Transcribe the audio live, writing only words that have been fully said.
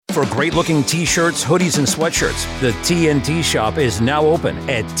For great-looking t-shirts, hoodies, and sweatshirts, the TNT shop is now open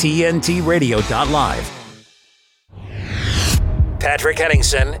at tntradio.live. Patrick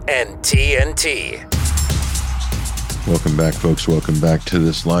Henningsen and TNT. Welcome back, folks. Welcome back to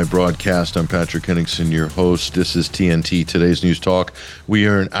this live broadcast. I'm Patrick Henningsen, your host. This is TNT, Today's News Talk. We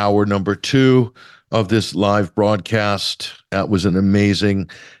are in hour number 2 of this live broadcast. That was an amazing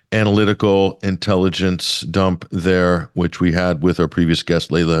analytical intelligence dump there, which we had with our previous guest,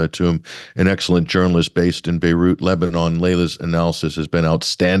 Layla Hatoum, an excellent journalist based in Beirut, Lebanon. Layla's analysis has been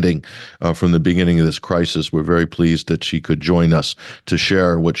outstanding from the beginning of this crisis. We're very pleased that she could join us to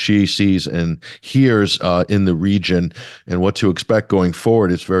share what she sees and hears in the region and what to expect going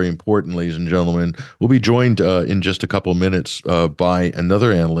forward. It's very important, ladies and gentlemen. We'll be joined in just a couple of minutes by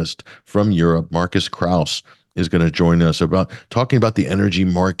another analyst from Europe, Marcus Kraus, is going to join us about talking about the energy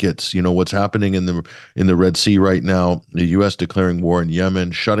markets, what's happening in the Red Sea right now, the U.S. declaring war in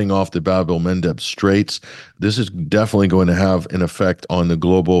Yemen, shutting off the Bab el-Mandeb Straits. This is definitely going to have an effect on the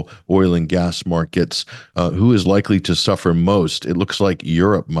global oil and gas markets. Who is likely to suffer most? It looks like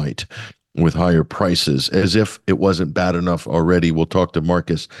Europe might, with higher prices, as if it wasn't bad enough already. We'll talk to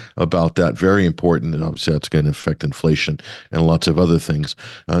Marcus about that. Very important, and obviously that's going to affect inflation and lots of other things.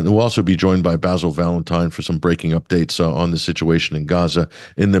 And we'll also be joined by Basil Valentine for some breaking updates on the situation in Gaza,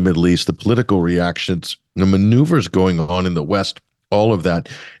 in the Middle East, the political reactions, the maneuvers going on in the West, all of that.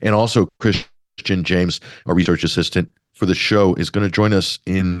 And also Kristian James, our research assistant for the show, is going to join us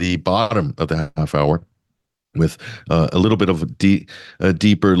in the bottom of the half hour with a little bit of a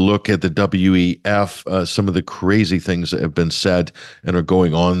deeper look at the WEF, some of the crazy things that have been said and are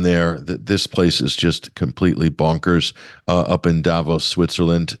going on there. This place is just completely bonkers up in Davos,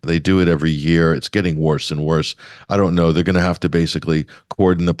 Switzerland. They do it every year. It's getting worse and worse. I don't know. They're going to have to basically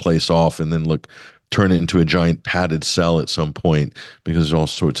cordon the place off and then turn it into a giant padded cell at some point, because there's all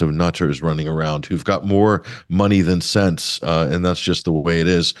sorts of nutters running around who've got more money than sense, and that's just the way it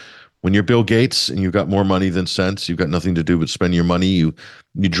is. When you're Bill Gates and you've got more money than sense, you've got nothing to do but spend your money. You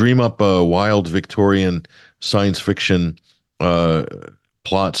dream up wild Victorian science fiction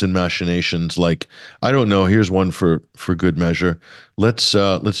plots and machinations. Like, I don't know. Here's one for good measure. Let's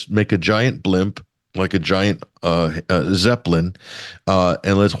make a giant blimp, like a giant Zeppelin,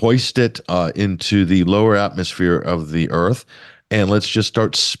 and let's hoist it into the lower atmosphere of the Earth, and let's just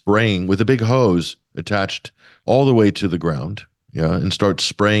start spraying with a big hose attached all the way to the ground. Yeah, and start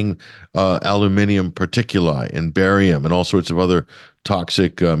spraying aluminium particuli and barium and all sorts of other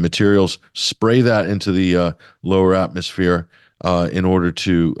toxic materials. Spray that into the lower atmosphere in order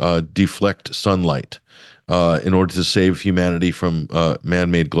to deflect sunlight, in order to save humanity from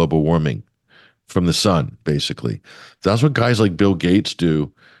man-made global warming from the sun, basically. That's what guys like Bill Gates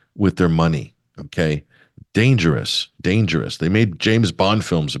do with their money, okay? Dangerous. They made James Bond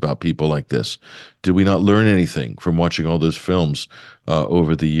films about people like this. Did we not learn anything from watching all those films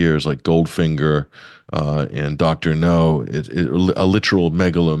over the years, like Goldfinger and Dr. No? A literal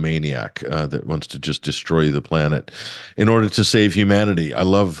megalomaniac that wants to just destroy the planet in order to save humanity. I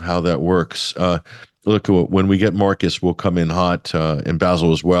love how that works. Look, when we get Marcus, we'll come in hot, and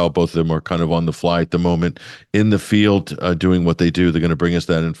Basil as well. Both of them are kind of on the fly at the moment in the field doing what they do. They're going to bring us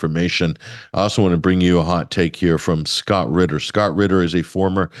that information. I also want to bring you a hot take here from Scott Ritter. Scott Ritter is a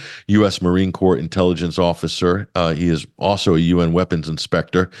former U.S. Marine Corps intelligence officer. He is also a UN weapons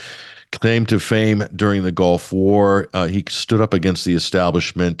inspector. Claim to fame during the Gulf War. He stood up against the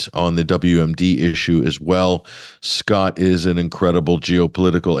establishment on the WMD issue as well. Scott is an incredible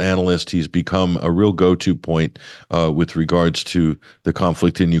geopolitical analyst. He's become a real go-to point with regards to the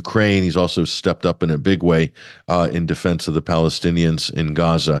conflict in Ukraine. He's also stepped up in a big way in defense of the Palestinians in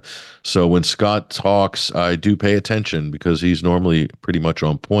Gaza. So when Scott talks, I do pay attention because he's normally pretty much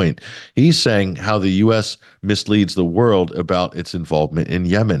on point. He's saying how the U.S. misleads the world about its involvement in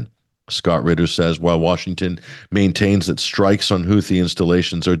Yemen. Scott Ritter says, while Washington maintains that strikes on Houthi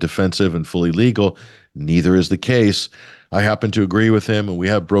installations are defensive and fully legal, neither is the case. I happen to agree with him, and we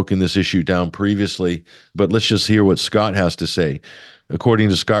have broken this issue down previously, but let's just hear what Scott has to say. According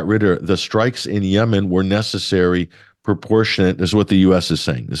to Scott Ritter, the strikes in Yemen were necessary, proportionate. This is what the U.S. is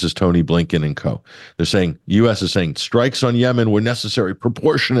saying. This is Tony Blinken and co. They're saying, U.S. is saying, strikes on Yemen were necessary,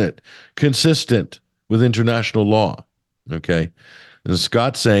 proportionate, consistent with international law. Okay? And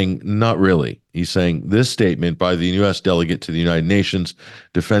Scott's saying, not really. He's saying this statement by the U.S. delegate to the United Nations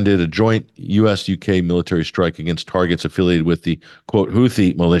defended a joint U.S.-UK military strike against targets affiliated with the, quote,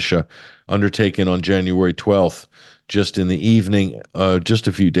 Houthi militia undertaken on January 12th, just in the evening, just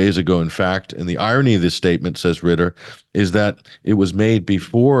a few days ago, in fact. And the irony of this statement, says Ritter, is that it was made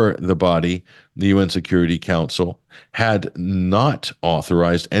before the body, the UN Security Council, had not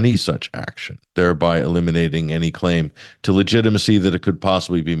authorized any such action, thereby eliminating any claim to legitimacy that it could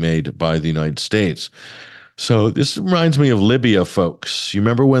possibly be made by the United States. So this reminds me of Libya, folks. You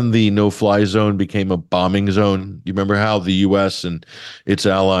remember when the no-fly zone became a bombing zone? You remember how the U.S. and its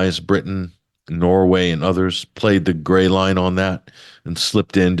allies, Britain, Norway, and others, played the gray line on that and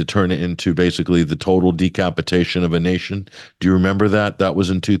slipped in to turn it into basically the total decapitation of a nation? Do you remember that? That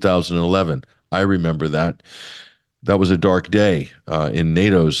was in 2011. I remember that. That was a dark day in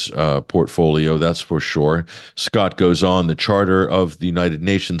NATO's portfolio, that's for sure. Scott goes on, the Charter of the United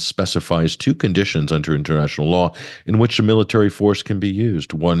Nations specifies two conditions under international law in which a military force can be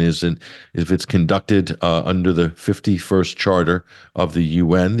used. One is if it's conducted under the 51st Charter of the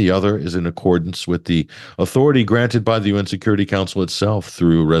UN. The other is in accordance with the authority granted by the UN Security Council itself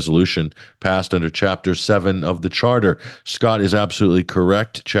through resolution passed under Chapter 7 of the Charter. Scott is absolutely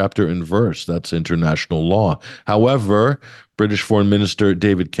correct, chapter and verse. That's international law. However, British Foreign Minister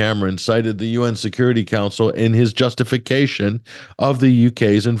David Cameron cited the UN Security Council in his justification of the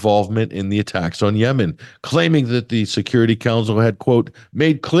UK's involvement in the attacks on Yemen, claiming that the Security Council had, quote,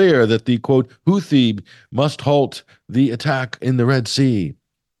 made clear that the, quote, Houthi must halt the attack in the Red Sea,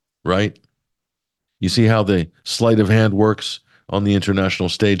 right? You see how the sleight of hand works on the international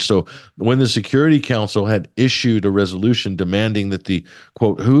stage. So when the Security Council had issued a resolution demanding that the,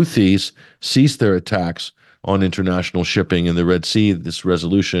 quote, Houthis cease their attacks on international shipping in the Red Sea, this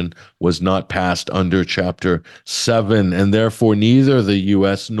resolution was not passed under Chapter 7, and therefore neither the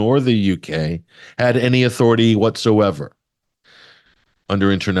U.S. nor the U.K. had any authority whatsoever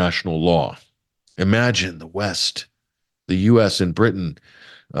under international law. Imagine the West, the U.S. and Britain,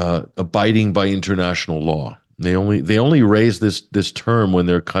 abiding by international law. They only raise this term when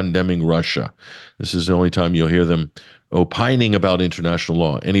they're condemning Russia. This is the only time you'll hear them opining about international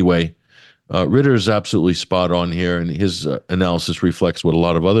law. Anyway, Ritter is absolutely spot on here, and his analysis reflects what a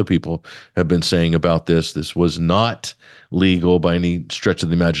lot of other people have been saying about this. This was not legal by any stretch of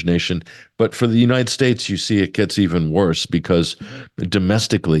the imagination. But for the United States, you see it gets even worse because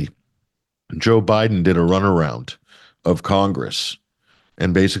domestically, Joe Biden did a runaround of Congress.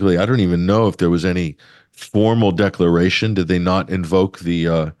 And basically, I don't even know if there was any formal declaration. Did they not invoke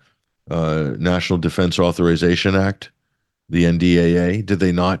the National Defense Authorization Act, the NDAA? Did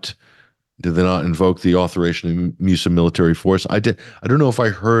they not invoke the authorization of use of military force? I did. I don't know if I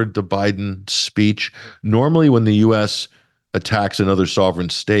heard the Biden speech. Normally, when the U.S. attacks another sovereign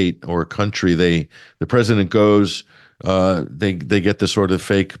state or a country, the president goes. They get this sort of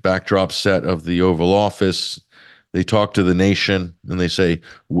fake backdrop set of the Oval Office. They talk to the nation and they say,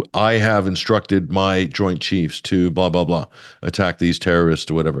 I have instructed my joint chiefs to blah, blah, blah, attack these terrorists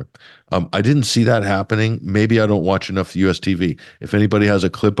or whatever. I didn't see that happening. Maybe I don't watch enough U.S. TV. If anybody has a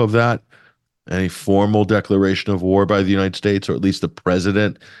clip of that, any formal declaration of war by the United States, or at least the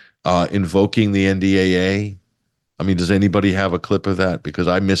president invoking the NDAA, I mean, does anybody have a clip of that? Because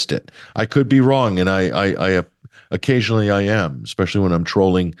I missed it. I could be wrong, and I occasionally I am, especially when I'm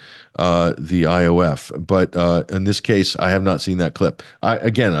trolling the IOF. But in this case, I have not seen that clip.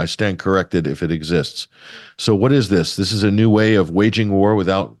 I stand corrected if it exists. So what is this? This is a new way of waging war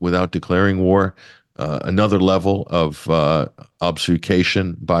without declaring war. Another level of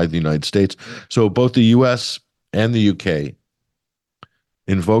obfuscation by the United States. So both the U.S. and the U.K.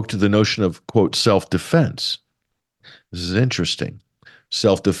 invoked the notion of, quote, self-defense. This is interesting.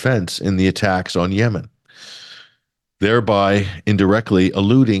 Self-defense in the attacks on Yemen, thereby indirectly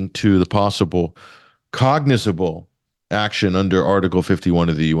alluding to the possible cognizable action under Article 51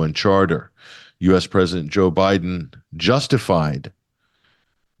 of the UN Charter. U.S. President Joe Biden justified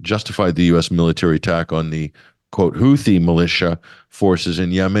the U.S. military attack on the, quote, Houthi militia forces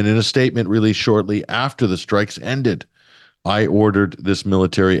in Yemen in a statement released shortly after the strikes ended. I ordered this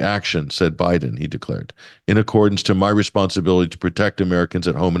military action, said Biden, he declared, in accordance to my responsibility to protect Americans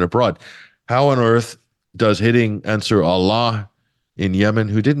at home and abroad. How on earth does hitting Ansar Allah in Yemen,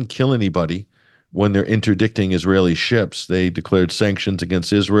 who didn't kill anybody when they're interdicting Israeli ships, they declared sanctions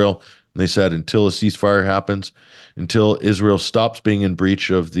against Israel. And they said until a ceasefire happens, until Israel stops being in breach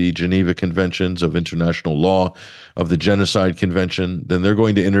of the Geneva Conventions of international law, of the Genocide Convention, then they're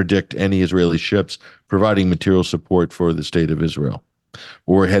going to interdict any Israeli ships providing material support for the state of Israel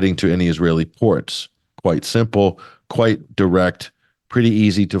or heading to any Israeli ports. Quite simple, quite direct, pretty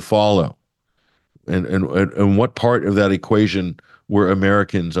easy to follow. And what part of that equation were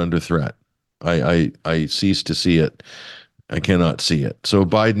Americans under threat? I cease to see it. I cannot see it. So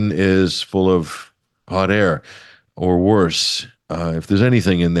Biden is full of hot air. or worse. If there's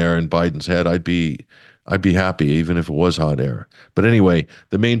anything in there in Biden's head, I'd be happy, even if it was hot air. But anyway,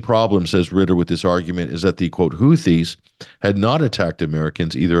 the main problem, says Ritter, with this argument is that the, quote, Houthis had not attacked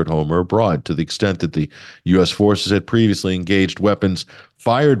Americans either at home or abroad, to the extent that the U.S. forces had previously engaged weapons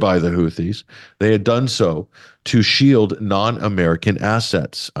fired by the Houthis. They had done so to shield non-American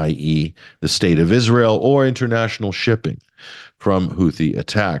assets, i.e. the state of Israel or international shipping, from Houthi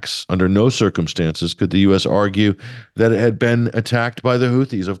attacks. Under no circumstances could the U.S. argue that it had been attacked by the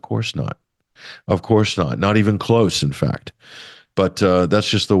Houthis. Of course not. Of course not. Not even close, in fact. But that's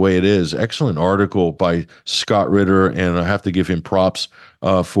just the way it is. Excellent article by Scott Ritter, and I have to give him props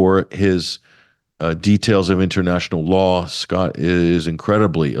for his details of international law. Scott is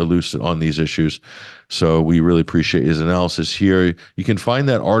incredibly elusive on these issues, so we really appreciate his analysis here. You can find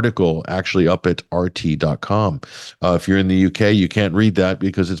that article actually up at rt.com. If you're in the UK, you can't read that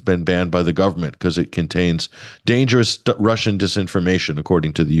because it's been banned by the government because it contains dangerous Russian disinformation,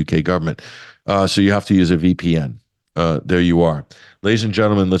 according to the UK government. So you have to use a VPN. There you are. Ladies and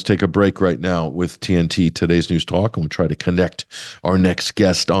gentlemen, let's take a break right now with TNT Today's News Talk, and we'll try to connect our next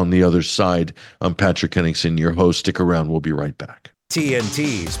guest on the other side. I'm Patrick Henningsen, your host. Stick around. We'll be right back.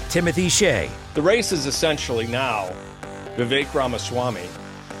 TNT's Timothy Shea. The race is essentially now Vivek Ramaswamy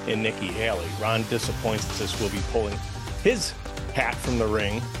and Nikki Haley. Ron DeSantis will be pulling his hat from the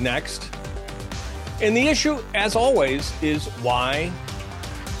ring next. And the issue, as always, is why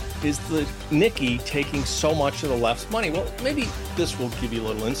is the Nikki taking so much of the left's money? Well, maybe this will give you a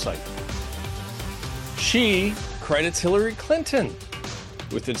little insight. She credits Hillary Clinton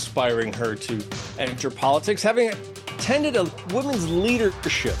with inspiring her to enter politics, having attended a women's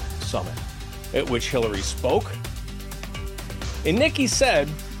leadership summit at which Hillary spoke. And Nikki said,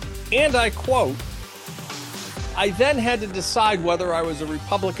 and I quote, "I then had to decide whether I was a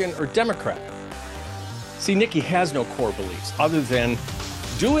Republican or Democrat." See, Nikki has no core beliefs other than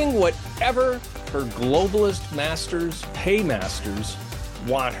doing whatever her globalist masters, paymasters,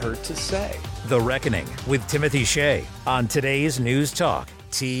 want her to say. The Reckoning with Timothy Shea on Today's News Talk,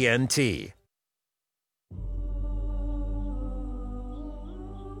 TNT.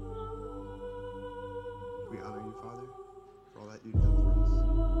 We honor you, Father, for all that you've done for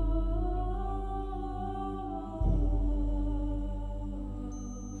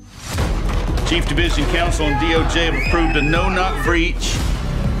us. Chief Division Counsel and DOJ have approved a no-knock breach.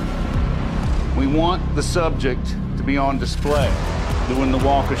 We want the subject to be on display, doing the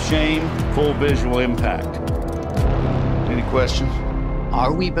walk of shame, full visual impact. Any questions?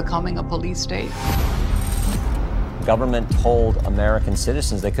 Are we becoming a police state? Government told American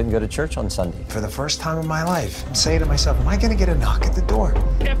citizens they couldn't go to church on Sunday. For the first time in my life, I'm saying to myself, am I going to get a knock at the door?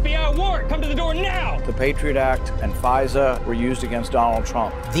 FBI warrant, come to the door now! The Patriot Act and FISA were used against Donald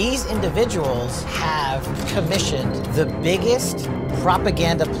Trump. These individuals have commissioned the biggest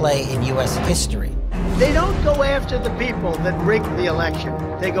propaganda play in U.S. history. They don't go after the people that rigged the election.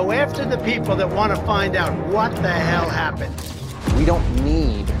 They go after the people that want to find out what the hell happened. We don't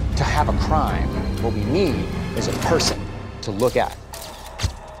need to have a crime. What we need is a person to look at.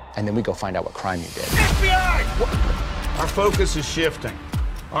 And then we go find out what crime you did. FBI! Our focus is shifting.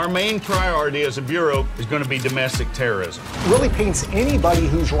 Our main priority as a bureau is going to be domestic terrorism. Really paints anybody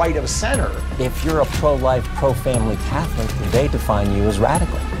who's right of center. If you're a pro-life, pro-family Catholic, they define you as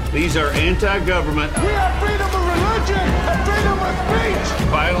radical. These are anti-government. We have freedom of religion and freedom of speech.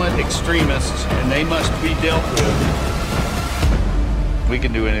 Violent extremists, and they must be dealt with. We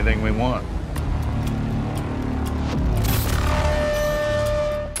can do anything we want.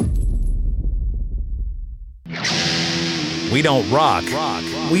 We don't rock,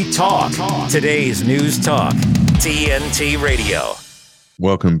 we talk. Today's News Talk, TNT Radio.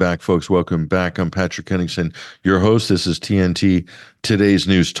 Welcome back, folks. Welcome back. I'm Patrick Henningsen, your host. This is TNT Today's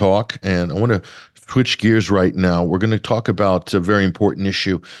News Talk, and I want to switch gears right now. We're going to talk about a very important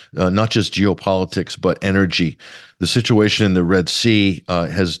issue, not just geopolitics, but energy. The situation in the Red Sea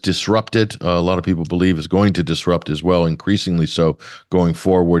has disrupted, a lot of people believe is going to disrupt as well, increasingly so going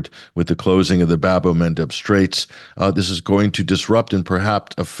forward with the closing of the Bab el-Mandeb Straits. This is going to disrupt and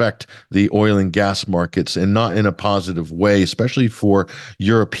perhaps affect the oil and gas markets, and not in a positive way, especially for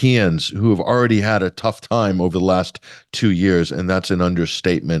Europeans who have already had a tough time over the last 2 years, and that's an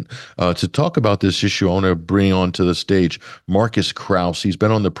understatement. To talk about this issue, I want to bring onto the stage Marcus Kraus. He's been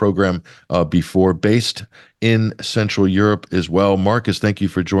on the program before, based in Central Europe as well. Marcus, thank you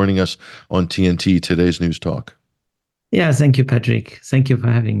for joining us on TNT Today's News Talk. Yeah, thank you, Patrick. Thank you for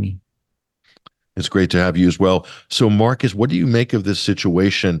having me. It's great to have you as well. So, Marcus, what do you make of this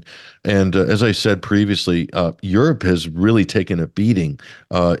situation? And as I said previously, Europe has really taken a beating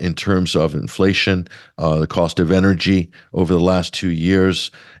in terms of inflation, the cost of energy over the last 2 years.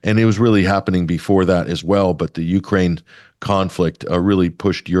 And it was really happening before that as well. But the Ukraine conflict really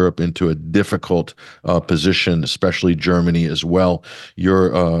pushed Europe into a difficult position, especially Germany as well,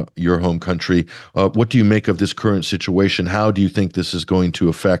 your home country. What do you make of this current situation? How do you think this is going to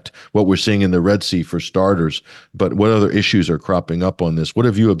affect what we're seeing in the Red Sea for starters? But what other issues are cropping up on this? What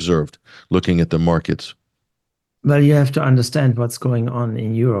have you observed looking at the markets? Well, you have to understand what's going on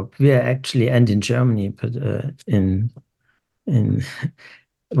in Europe. We are actually, and in Germany, but in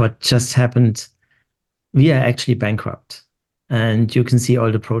what just happened, we are actually bankrupt. And you can see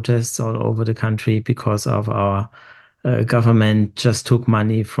all the protests all over the country because of our government just took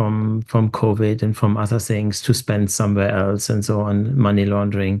money from COVID and from other things to spend somewhere else and so on, money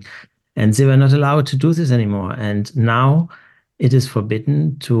laundering. And they were not allowed to do this anymore. And now it is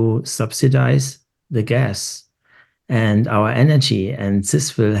forbidden to subsidize the gas and our energy. And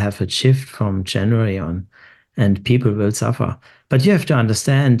this will have a shift from January on, and people will suffer. But you have to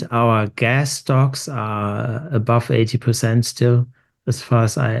understand, our gas stocks are above 80% still, as far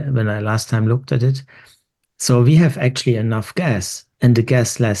as when I last time looked at it. So we have actually enough gas, and the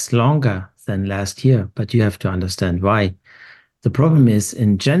gas lasts longer than last year. But you have to understand why. The problem is,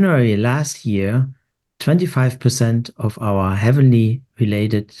 in January last year, 25% of our heavily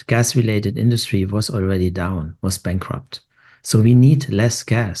related, gas-related industry was already down, was bankrupt. So we need less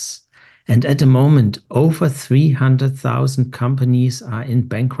gas. And at the moment, over 300,000 companies are in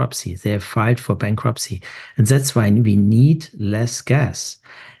bankruptcy. They have filed for bankruptcy. And that's why we need less gas.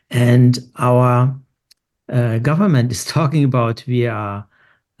 And our government is talking about, we are,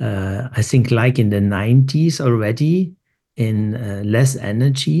 I think, like in the 90s already, in less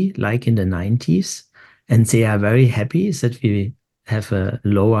energy, like in the 90s. And they are very happy that we have a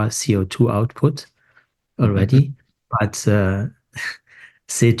lower CO2 output already. But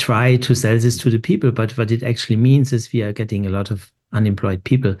they try to sell this to the people, but what it actually means is we are getting a lot of unemployed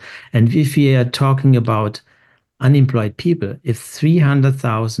people. And if we are talking about unemployed people, if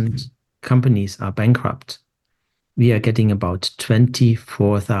 300,000 companies are bankrupt, we are getting about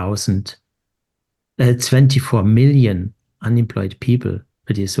 24 million unemployed people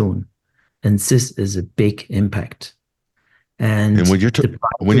pretty soon. And this is a big impact. And when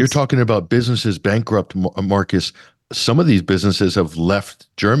you're talking about businesses bankrupt, Marcus, some of these businesses have left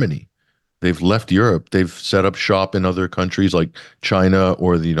Germany. They've left Europe. They've set up shop in other countries like China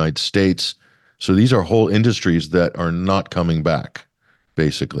or the United States. So these are whole industries that are not coming back,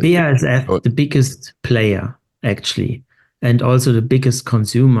 basically. BASF, the biggest player, actually, and also the biggest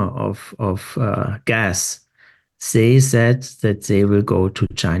consumer of gas, they said that they will go to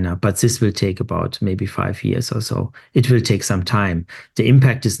China, but this will take about maybe 5 years or so. It will take some time. The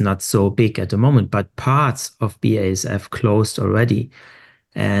impact is not so big at the moment, but parts of BASF closed already,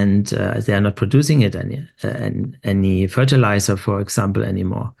 and they are not producing it any fertilizer, for example,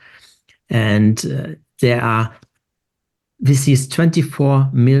 anymore. And there are, with these 24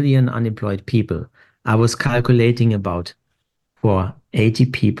 million unemployed people, I was calculating about for 80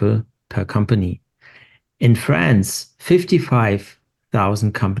 people per company. In France,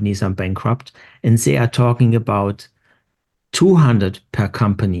 55,000 companies are bankrupt, and they are talking about 200 per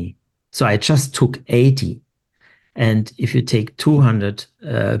company. So I just took 80. And if you take 200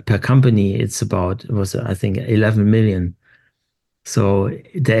 per company, it was I think 11 million. So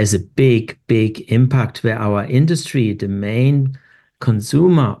there is a big, big impact where our industry, the main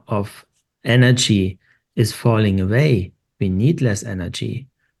consumer of energy, is falling away. We need less energy,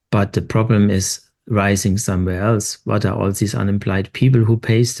 but the problem is rising somewhere else. What are all these unemployed people? Who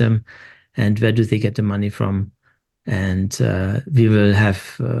pays them? And where do they get the money from? And we will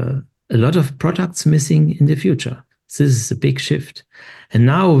have a lot of products missing in the future. This is a big shift. And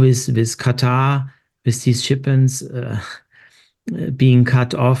now with Qatar, with these shipments being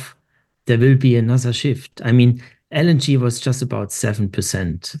cut off, there will be another shift. I mean, LNG was just about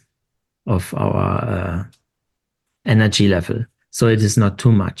 7% of our energy level. So it is not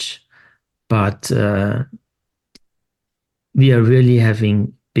too much. But we are really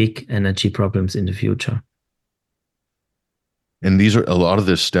having big energy problems in the future. And a lot of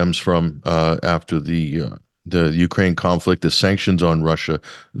this stems from after the Ukraine conflict, the sanctions on Russia,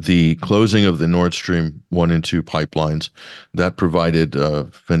 the closing of the Nord Stream 1 and 2 pipelines that provided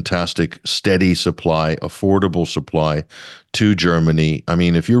fantastic, steady supply, affordable supply to Germany. I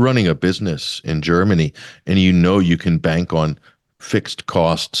mean, if you're running a business in Germany and you know you can bank on fixed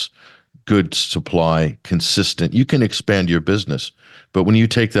costs, good supply, consistent, you can expand your business. But when you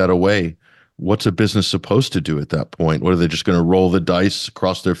take that away, what's a business supposed to do at that point? What are they just going to roll the dice,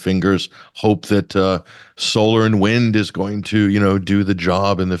 cross their fingers, hope that solar and wind is going to, do the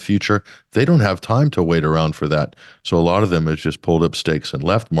job in the future? They don't have time to wait around for that. So a lot of them have just pulled up stakes and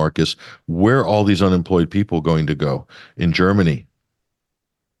left. Marcus, where are all these unemployed people going to go in Germany?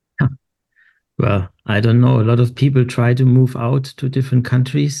 Well, I don't know. A lot of people try to move out to different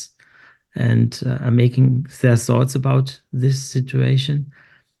countries and are making their thoughts about this situation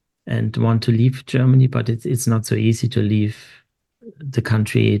and want to leave Germany, but it's not so easy to leave the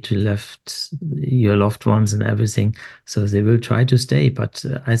country, to left your loved ones and everything. So they will try to stay, but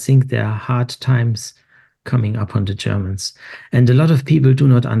I think there are hard times coming up on the Germans. And a lot of people do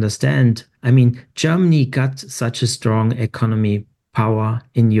not understand. I mean, Germany got such a strong economy power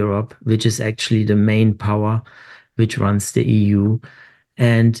in Europe, which is actually the main power which runs the EU.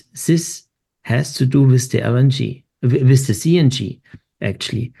 And this has to do with the LNG, with the CNG,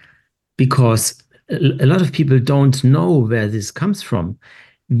 actually, because a lot of people don't know where this comes from.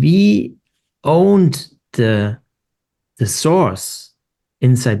 We owned the source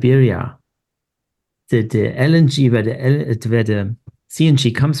in Siberia, the LNG, where the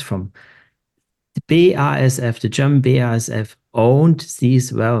CNG comes from. The BASF, the German BASF, owned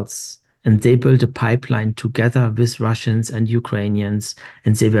these wells, and they built a pipeline together with Russians and Ukrainians,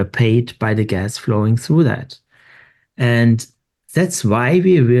 and they were paid by the gas flowing through that. And that's why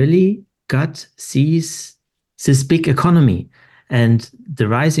we really got this big economy. And the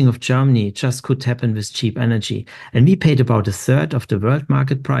rising of Germany just could happen with cheap energy. And we paid about a third of the world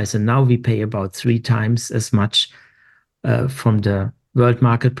market price, and now we pay about 3 times as much from the world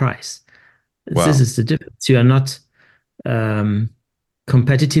market price. Wow. This is the difference. You are not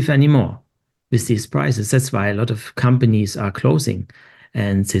competitive anymore with these prices. That's why a lot of companies are closing,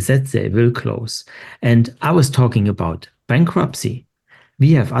 and they said they will close. And I was talking about bankruptcy.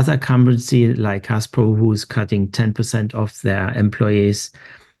 We have other companies like Hasbro, who is cutting 10% of their employees,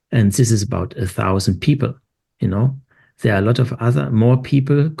 and this is about 1,000 people. There are a lot of more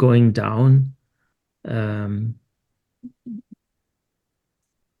people going down,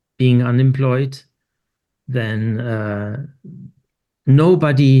 being unemployed. Then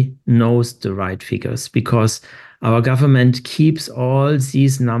nobody knows the right figures, because our government keeps all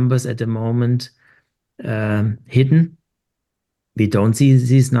these numbers at the moment hidden. We don't see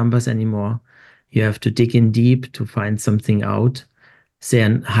these numbers anymore. You have to dig in deep to find something out. They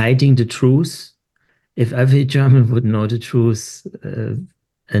are hiding the truth. If every German would know the truth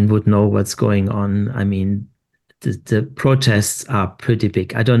and would know what's going on, I mean, the protests are pretty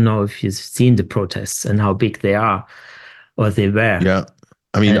big. I don't know if you've seen the protests and how big they are, or they were. Yeah,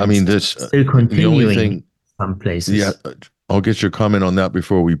 I mean, this still continuing in some places. Yeah, I'll get your comment on that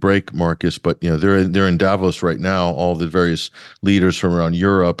before we break, Marcus. But they're in Davos right now, all the various leaders from around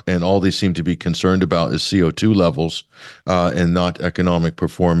Europe, and all they seem to be concerned about is CO2 levels, and not economic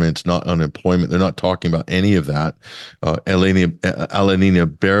performance, not unemployment. They're not talking about any of that. Annalena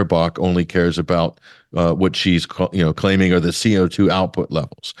Baerbock only cares about what she's claiming are the CO2 output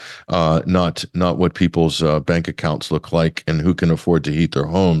levels, not what people's bank accounts look like and who can afford to heat their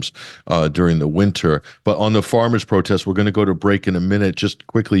homes during the winter. But on the farmers' protest, we're going to go to break in a minute. Just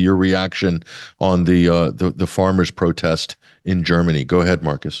quickly, your reaction on the farmers' protest in Germany. Go ahead,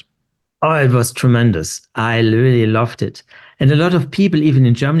 Marcus. Oh, it was tremendous. I really loved it. And a lot of people, even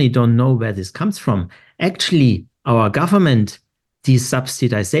in Germany, don't know where this comes from. Actually, our government, these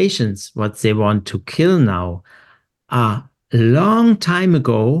subsidizations, what they want to kill now, a long time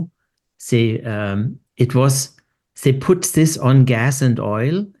ago, they put this on gas and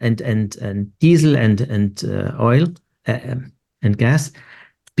oil and diesel and oil and gas,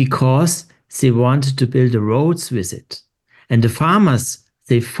 because they wanted to build the roads with it. And the farmers,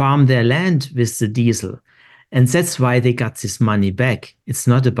 they farm their land with the diesel. And that's why they got this money back. It's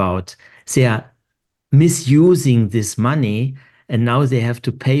not about, they are misusing this money, and now they have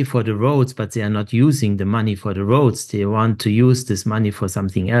to pay for the roads, but they are not using the money for the roads. They want to use this money for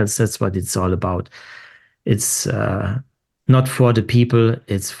something else. That's what it's all about. It's not for the people.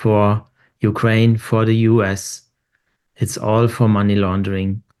 It's for Ukraine, for the US. It's all for money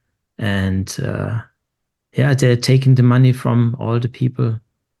laundering. And they're taking the money from all the people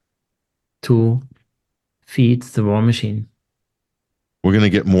to feed the war machine. We're going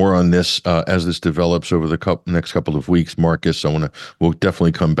to get more on this as this develops over the next couple of weeks, Marcus. We'll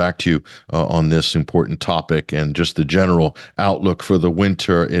definitely come back to you on this important topic and just the general outlook for the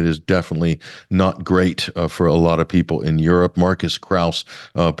winter. It is definitely not great for a lot of people in Europe. Marcus Kraus,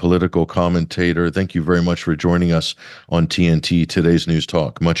 political commentator, thank you very much for joining us on TNT Today's News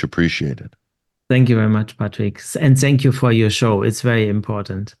Talk. Much appreciated. Thank you very much, Patrick. And thank you for your show. It's very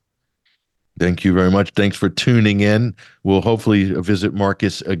important. Thank you very much. Thanks for tuning in. We'll hopefully visit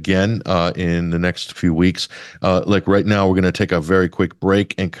Marcus again in the next few weeks. Like right now, we're going to take a very quick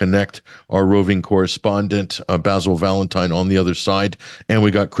break and connect our roving correspondent, Basil Valentine, on the other side. And we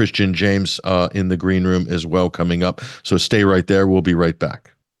got Kristian James in the green room as well coming up. So stay right there. We'll be right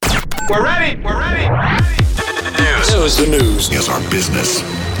back. We're ready. We're ready. News. The news is our business,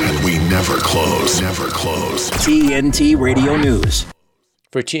 and we never close. Never close. TNT Radio News.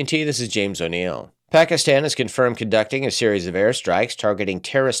 For TNT, this is James O'Neill. Pakistan has confirmed conducting a series of airstrikes targeting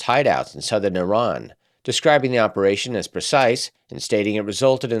terrorist hideouts in southern Iran, describing the operation as precise and stating it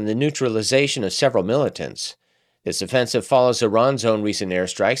resulted in the neutralization of several militants. This offensive follows Iran's own recent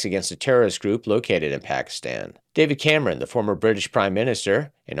airstrikes against a terrorist group located in Pakistan. David Cameron, the former British Prime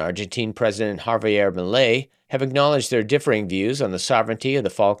Minister, and Argentine President Javier Milei have acknowledged their differing views on the sovereignty of the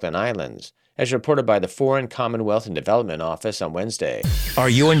Falkland Islands, as reported by the Foreign, Commonwealth and Development Office on Wednesday. Are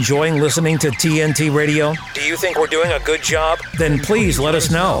you enjoying listening to TNT Radio? Do you think we're doing a good job? Then please let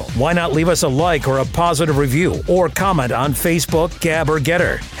us know. Why not leave us a like or a positive review or comment on Facebook, Gab, or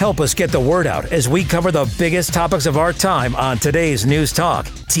Getter? Help us get the word out as we cover the biggest topics of our time on today's News Talk,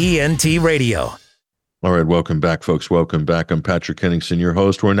 TNT Radio. All right, welcome back, folks. Welcome back. I'm Patrick Henningsen, your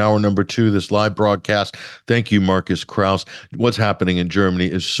host. We're in hour number 2, this live broadcast. Thank you, Marcus Kraus. What's happening in Germany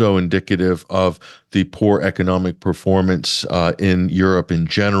is so indicative of the poor economic performance in Europe in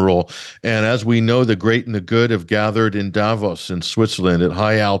general. And as we know, the great and the good have gathered in Davos in Switzerland at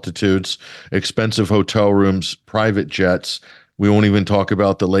high altitudes, expensive hotel rooms, private jets. We won't even talk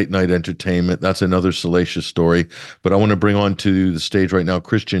about the late night entertainment. That's another salacious story. But I want to bring on to the stage right now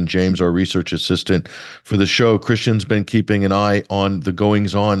Kristian James, our research assistant for the show. Kristian's been keeping an eye on the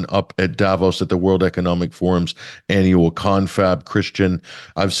goings on up at Davos at the World Economic Forum's annual confab. Kristian,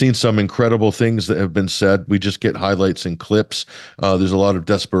 I've seen some incredible things that have been said. We just get highlights and clips. There's a lot of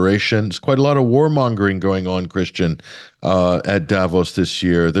desperation. There's quite a lot of warmongering going on, Kristian, at Davos this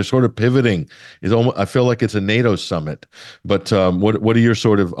year. They're sort of pivoting. I feel like it's a NATO summit. But what are your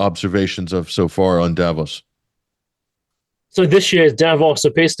sort of observations of so far on Davos? So this year's Davos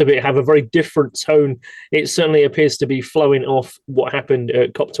appears to have a very different tone. It certainly appears to be flowing off what happened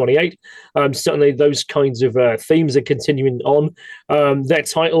at COP28. Certainly those kinds of themes are continuing on. Their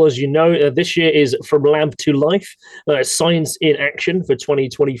title, as you know, this year is From Lab to Life. Science in Action for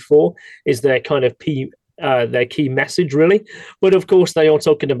 2024 is their kind of their key message, really. But of course, they are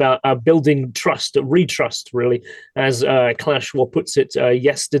talking about building trust, retrust, really, as Klaus Schwab puts it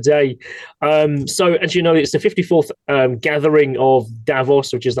yesterday. So, as you know, it's the 54th gathering of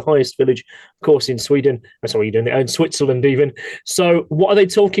Davos, which is the highest village, of course, in Sweden. In Switzerland, even. So, what are they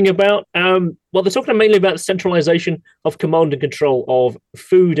talking about? Well, they're talking mainly about the centralization of command and control of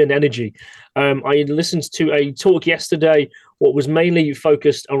food and energy. I listened to a talk yesterday, what was mainly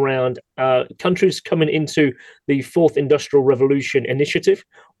focused around countries coming into the Fourth Industrial Revolution initiative,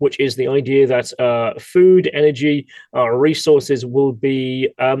 which is the idea that food, energy, resources will be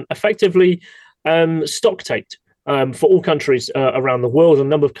effectively stock taked. For all countries around the world. A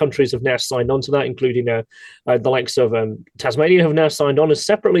number of countries have now signed on to that, including the likes of Tasmania have now signed on as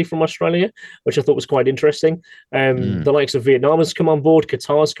separately from Australia, which I thought was quite interesting. The likes of Vietnam has come on board,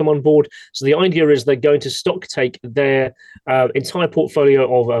 Qatar's come on board. So the idea is they're going to stock take their entire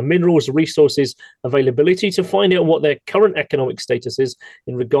portfolio of minerals, resources, availability to find out what their current economic status is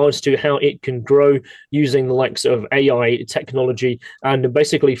in regards to how it can grow using the likes of AI technology and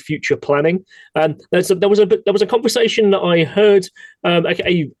basically future planning. There was a conversation that I heard.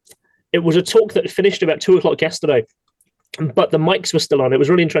 It was a talk that finished about 2:00 yesterday, but the mics were still on. It was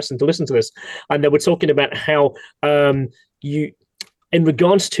really interesting to listen to this, and they were talking about how in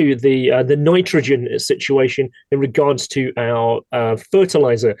regards to the nitrogen situation, in regards to our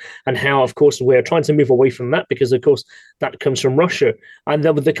fertilizer, and how, of course, we're trying to move away from that because, of course, that comes from Russia. And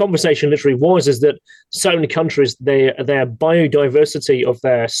the conversation literally is that certain countries, their biodiversity of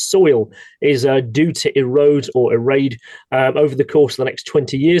their soil is due to erode or erode over the course of the next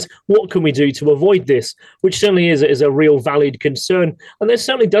 20 years. What can we do to avoid this? Which certainly is a real valid concern. And there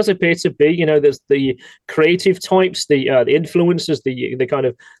certainly does appear to be, there's the creative types, the influencers, the kind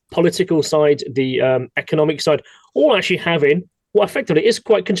of political side, the economic side, all actually having what effectively is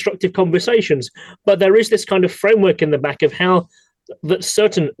quite constructive conversations. But there is this kind of framework in the back of how that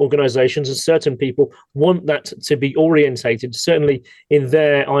certain organizations and certain people want that to be orientated, certainly in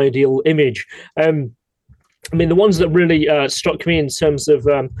their ideal image. The ones that really struck me in terms of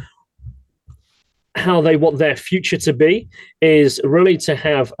how they want their future to be is really to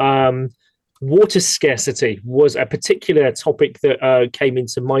have water scarcity was a particular topic that came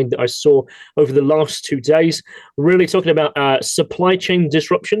into mind that I saw over the last 2 days, really talking about supply chain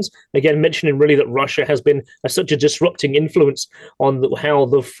disruptions. Again, mentioning really that Russia has been such a disrupting influence on how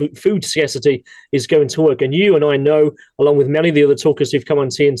the food scarcity is going to work. And you and I know, along with many of the other talkers who've come on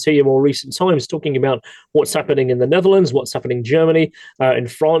TNT in more recent times, talking about what's happening in the Netherlands, what's happening in Germany, in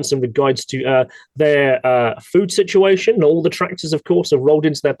France, in regards to their food situation. All the tractors, of course, have rolled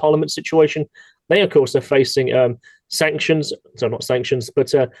into their parliament situation. They, of course, are facing sanctions. So not sanctions,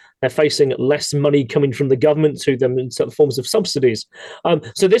 but they're facing less money coming from the government to them in certain forms of subsidies.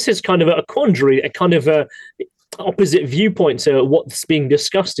 So this is kind of a quandary, a kind of opposite viewpoint to what's being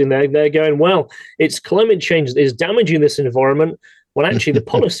discussed in there. They're going, well, it's climate change that is damaging this environment. Well, actually, the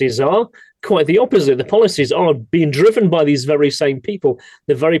policies are quite the opposite. The policies are being driven by these very same people,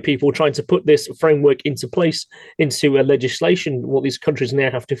 the very people trying to put this framework into place, into a legislation, what these countries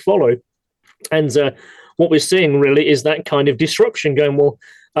now have to follow. And what we're seeing really is that kind of disruption going, well,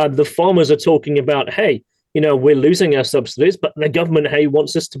 the farmers are talking about, hey, we're losing our subsidies, but the government, hey,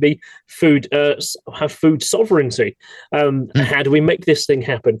 wants us to be have food sovereignty. How do we make this thing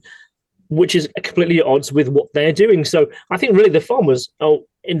happen? Which is completely at odds with what they're doing. So I think really the farmers,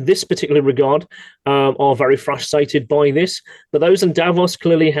 in this particular regard, are very frustrated by this, but those in Davos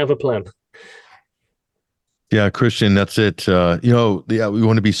clearly have a plan. Yeah, Kristian, that's it. We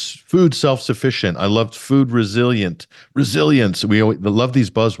want to be food self-sufficient. I loved food resilience. We love these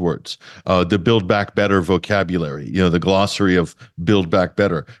buzzwords. The Build Back Better vocabulary, the glossary of Build Back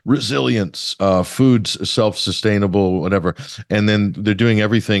Better, resilience, foods self-sustainable, whatever. And then they're doing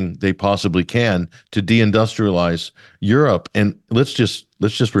everything they possibly can to deindustrialize Europe. And let's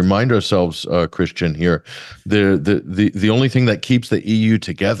just remind ourselves, Kristian, here, the only thing that keeps the EU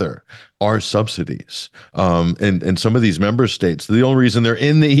together are subsidies. And some of these member states, the only reason they're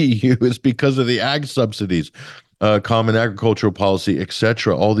in the EU is because of the ag subsidies, common agricultural policy,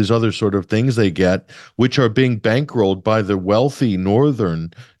 etc. All these other sort of things they get, which are being bankrolled by the wealthy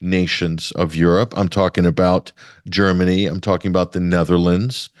northern nations of Europe. I'm talking about Germany. I'm talking about the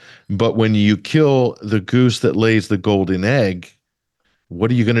Netherlands. But when you kill the goose that lays the golden egg, what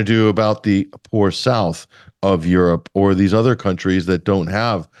are you going to do about the poor south of Europe or these other countries that don't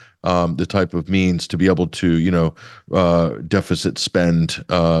have the type of means to be able to, deficit spend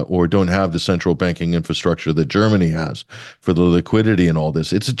or don't have the central banking infrastructure that Germany has for the liquidity and all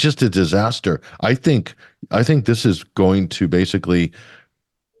this? It's just a disaster. I think this is going to basically,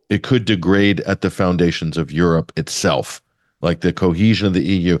 it could degrade at the foundations of Europe itself, like the cohesion of the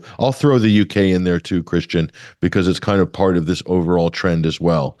EU. I'll throw the UK in there too, Kristian, because it's kind of part of this overall trend as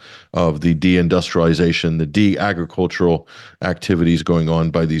well of the deindustrialization, the de-agricultural activities going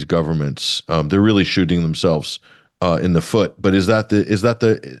on by these governments. They're really shooting themselves in the foot. But is that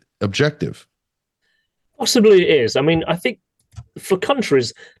the objective? Possibly it is. I mean, I think for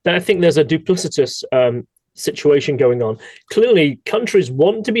countries, I think there's a duplicitous situation going on. Clearly, countries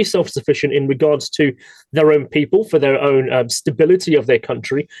want to be self-sufficient in regards to their own people, for their own stability of their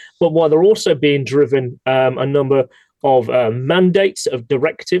country, but while they're also being driven a number of mandates, of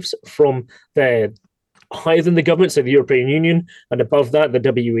directives from their higher than the government, so the European Union, and above that, the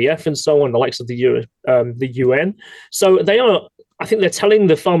WEF and so on, the likes of the UN. So I think they're telling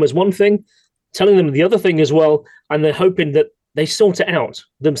the farmers one thing, telling them the other thing as well, and they're hoping that they sort it out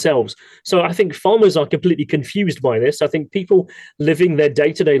themselves. So I think farmers are completely confused by this. I think people living their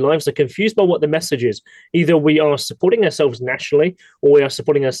day-to-day lives are confused by what the message is. Either we are supporting ourselves nationally or we are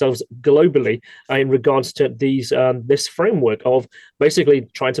supporting ourselves globally in regards to this framework of basically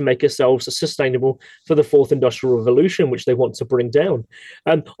trying to make ourselves sustainable for the fourth industrial revolution, which they want to bring down.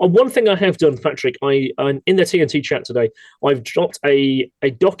 One thing I have done, Patrick, in the TNT chat today, I've dropped a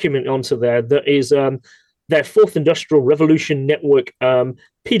document onto there that is their Fourth Industrial Revolution Network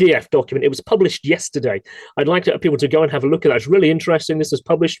PDF document. It was published yesterday. I'd like people to go and have a look at that. It's really interesting. This is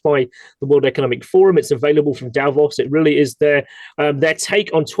published by the World Economic Forum. It's available from Davos. It really is their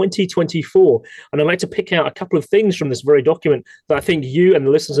take on 2024. And I'd like to pick out a couple of things from this very document that I think you and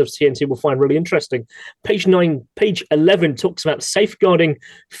the listeners of TNT will find really interesting. Page 11 talks about safeguarding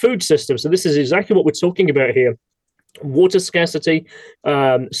food systems. So this is exactly what we're talking about here. Water scarcity,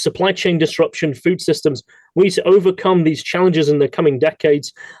 supply chain disruption, food systems. We need to overcome these challenges in the coming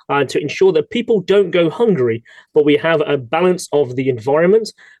decades to ensure that people don't go hungry, but we have a balance of the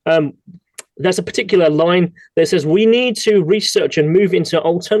environment. There's a particular line that says we need to research and move into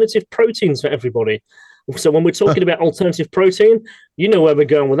alternative proteins for everybody. So when we're talking about alternative protein, you know where we're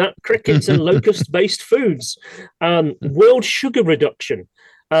going with that. Crickets and locust-based foods. World sugar reduction.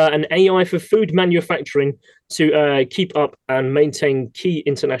 and AI for food manufacturing to keep up and maintain key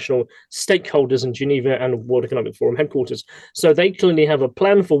international stakeholders in Geneva and World Economic Forum headquarters. So they clearly have a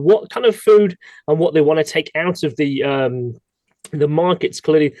plan for what kind of food and what they want to take out of the markets.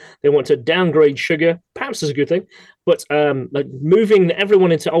 Clearly, they want to downgrade sugar. Perhaps is a good thing, but like moving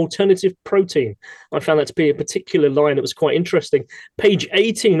everyone into alternative protein. I found that to be a particular line that was quite interesting. Page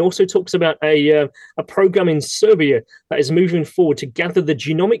 18 also talks about a program in Serbia that is moving forward to gather the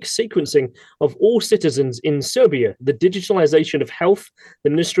genomic sequencing of all citizens in Serbia, the digitalization of health, the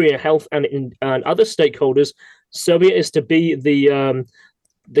Ministry of Health, and other stakeholders. Serbia is to be the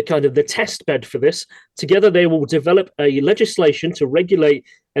kind of the test bed for this. Together, they will develop a legislation to regulate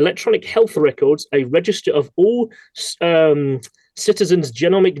electronic health records, a register of all citizens'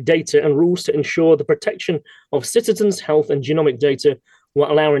 genomic data, and rules to ensure the protection of citizens' health and genomic data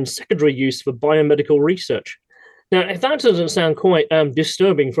while allowing secondary use for biomedical research. Now, if that doesn't sound quite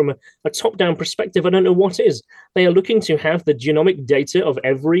disturbing from a top-down perspective, I don't know what is. They are looking to have the genomic data of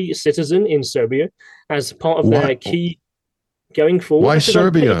every citizen in Serbia as part of their key going forward. Why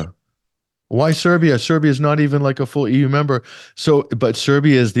Serbia? Why Serbia? Serbia is not even like a full EU member. So, but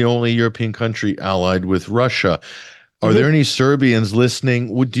Serbia is the only European country allied with Russia. Are there any Serbians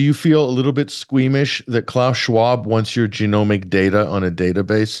listening? Do you feel a little bit squeamish that Klaus Schwab wants your genomic data on a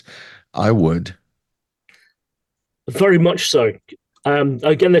database? I would. Very much so.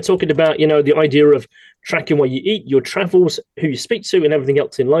 Again, they're talking about, the idea of tracking what you eat, your travels, who you speak to, and everything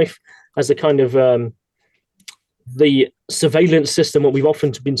else in life as a kind of the surveillance system, what we've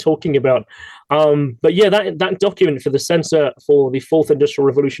often been talking about. But yeah, that document for the Center for the Fourth Industrial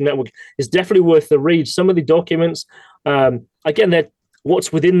Revolution Network is definitely worth the read. Some of the documents, again,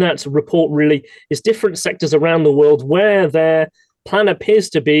 what's within that report really is different sectors around the world where their plan appears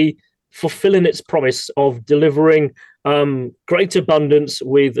to be fulfilling its promise of delivering great abundance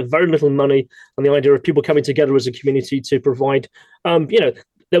with very little money, and the idea of people coming together as a community to provide,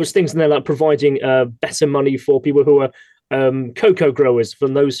 there was things in there like providing better money for people who are cocoa growers,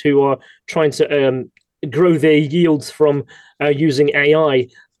 from those who are trying to grow their yields from using AI.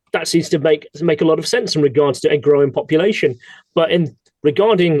 That seems to make a lot of sense in regards to a growing population. But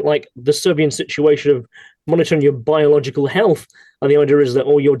regarding like the Serbian situation of monitoring your biological health, and the idea is that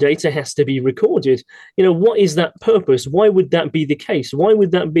all your data has to be recorded. What is that purpose? Why would that be the case? Why would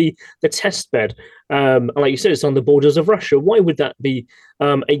that be the test bed? Like you said, it's on the borders of Russia. Why would that be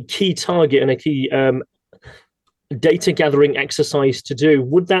a key target and a key data gathering exercise to do?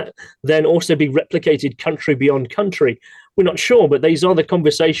 Would that then also be replicated country beyond country? We're not sure, but these are the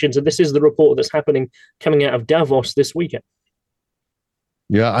conversations, and this is the report that's coming out of Davos this weekend.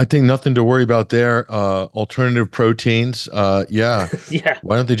 Yeah, I think nothing to worry about there. Alternative proteins. Yeah. Yeah.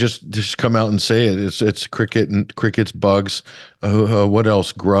 Why don't they just come out and say it? It's crickets, bugs. What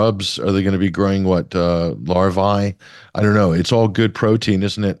else? Grubs. Are they going to be growing what? Larvae? I don't know. It's all good protein,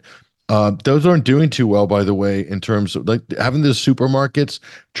 isn't it? Those aren't doing too well, by the way, in terms of like having the supermarkets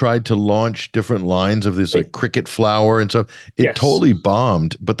tried to launch different lines of this like cricket flour and stuff. It totally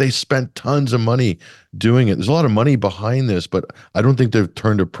bombed, but they spent tons of money doing it. There's a lot of money behind this, but I don't think they've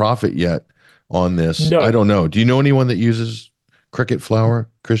turned a profit yet on this. No. I don't know. Do you know anyone that uses cricket flour,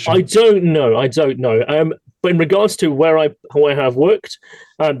 Kristian? I don't know. But in regards to where I have worked,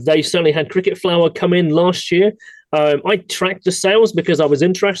 they certainly had cricket flour come in last year. I tracked the sales because I was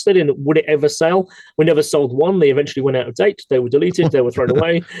interested in would it ever sell. We never sold one. They eventually went out of date. They were deleted. They were thrown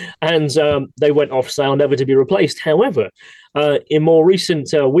away, and they went off sale, never to be replaced. However, in more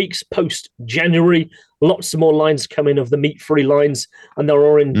recent weeks, post January, lots more lines come in of the meat-free lines, and there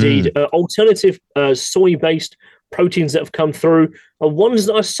are indeed alternative soy-based proteins that have come through, ones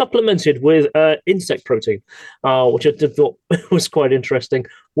that are supplemented with insect protein, which I thought was quite interesting.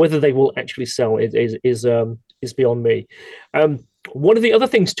 Whether they will actually sell is beyond me. One of the other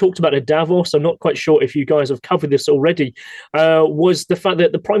things talked about at Davos, I'm not quite sure if you guys have covered this already, was the fact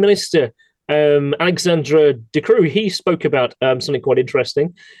that the Prime Minister, Alexandra De Croo, he spoke about something quite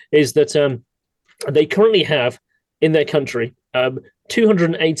interesting, is that they currently have in their country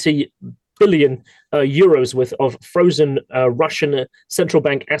 280 billion euros worth of frozen Russian central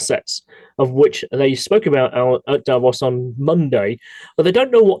bank assets, of which they spoke about at Davos on Monday, but they don't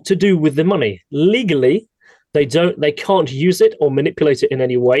know what to do with the money. Legally, they can't use it or manipulate it in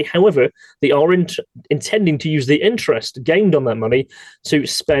any way. However, they are intending to use the interest gained on that money to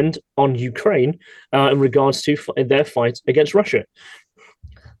spend on Ukraine in regards to their fight against Russia.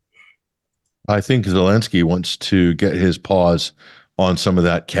 I think Zelensky wants to get his paws on some of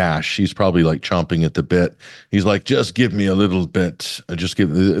that cash. He's probably like chomping at the bit. He's like, just give me a little bit.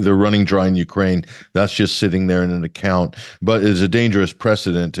 They're running dry in Ukraine. That's just sitting there in an account. But it's a dangerous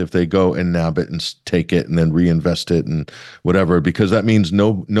precedent if they go and nab it and take it and then reinvest it and whatever, because that means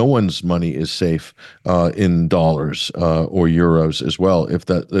no one's money is safe in dollars or euros as well if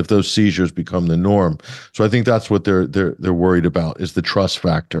those seizures become the norm. So I think that's what they're worried about, is the trust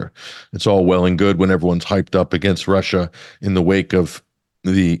factor. It's all well and good when everyone's hyped up against Russia in the wake of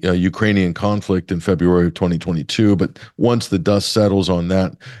the Ukrainian conflict in February of 2022. But once the dust settles on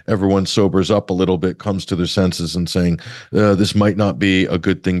that, everyone sobers up a little bit, comes to their senses and saying, this might not be a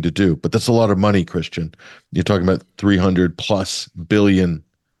good thing to do. But that's a lot of money, Kristian. You're talking about $300+ billion.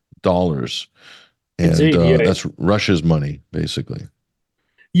 And Indeed, that's Russia's money, basically.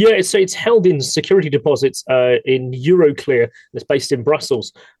 Yeah, it's held in security deposits in Euroclear that's based in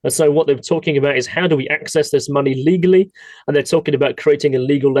Brussels. And so what they're talking about is, how do we access this money legally? And they're talking about creating a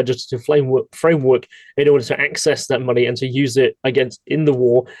legal legislative framework in order to access that money and to use it in the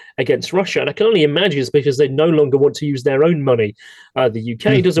war against Russia. And I can only imagine it's because they no longer want to use their own money. The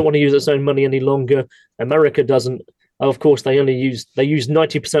UK doesn't want to use its own money any longer. America doesn't. Of course, they used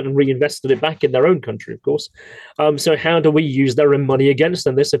 90% and reinvested it back in their own country, of course. So how do we use their own money against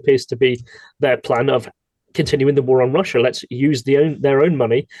them? This appears to be their plan of continuing the war on Russia. Let's use their own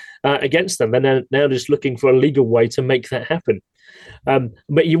money against them. And they're now just looking for a legal way to make that happen.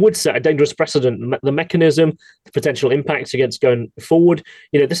 But you would set a dangerous precedent. The mechanism, the potential impacts against going forward,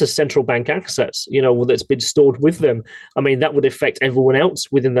 this is central bank assets, that's been stored with them. I mean, that would affect everyone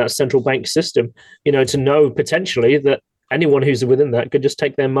else within that central bank system, to know potentially that anyone who's within that could just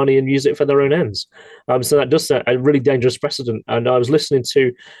take their money and use it for their own ends. So that does set a really dangerous precedent. And I was listening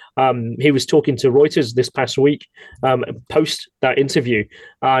to, he was talking to Reuters this past week, post that interview,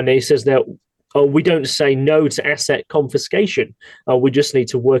 and he says that, we don't say no to asset confiscation. We just need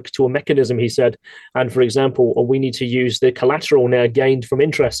to work to a mechanism, he said. And for example, we need to use the collateral now gained from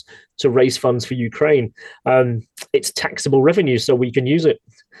interest to raise funds for Ukraine. It's taxable revenue, so we can use it.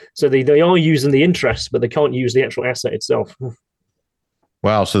 So they are using the interest, but they can't use the actual asset itself.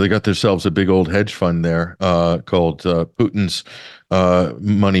 Wow. So they got themselves a big old hedge fund there called Putin's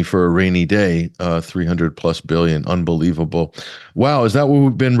money for a rainy day, $300+ billion. Unbelievable. Wow. Is that what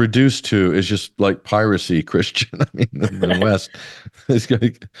we've been reduced to? Is just like piracy, Kristian? I mean, in the West,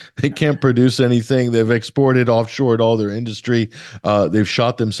 they can't produce anything. They've exported, offshored all their industry. They've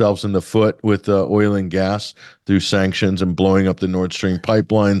shot themselves in the foot with oil and gas through sanctions and blowing up the Nord Stream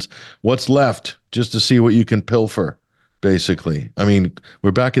pipelines. What's left? Just to see what you can pilfer, basically. I mean,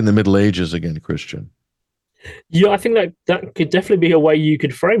 we're back in the Middle Ages again, Kristian. Yeah, I think that could definitely be a way you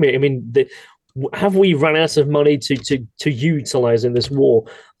could frame it. I mean, have we run out of money to utilize in this war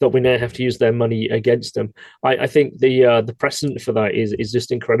that we now have to use their money against them? I think the precedent for that is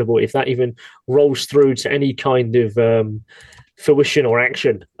just incredible. If that even rolls through to any kind of fruition or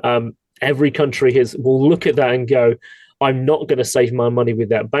action, every country will look at that and go, I'm not going to save my money with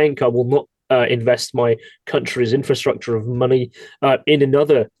that bank. I will not invest my country's infrastructure of money in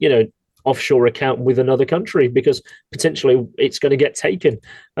another, offshore account with another country, because potentially it's going to get taken.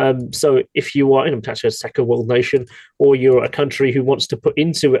 So if you are perhaps a second world nation, or you're a country who wants to put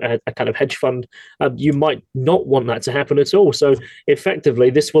into a kind of hedge fund, you might not want that to happen at all. So effectively,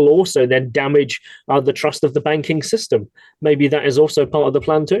 this will also then damage the trust of the banking system. Maybe that is also part of the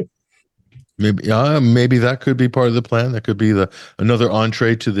plan too. Maybe that could be part of the plan. That could be another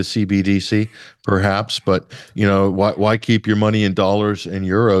entree to the CBDC, perhaps. But why keep your money in dollars and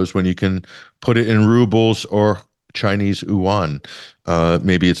euros when you can put it in rubles or Chinese yuan?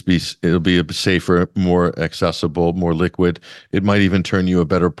 Maybe it'll be a safer, more accessible, more liquid. It might even turn you a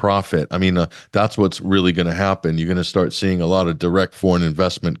better profit. I mean, that's what's really going to happen. You're going to start seeing a lot of direct foreign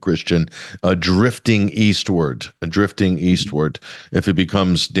investment, Kristian, drifting eastward, if it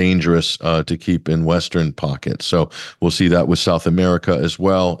becomes dangerous to keep in Western pockets. So we'll see that with South America as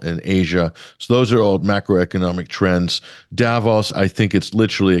well, and Asia. So those are all macroeconomic trends. Davos, I think it's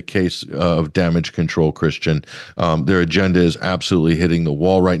literally a case of damage control, Kristian. Their agenda is absolutely hitting the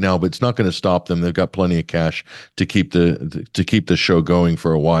wall right now, but it's not going to stop them. They've got plenty of cash to keep the show going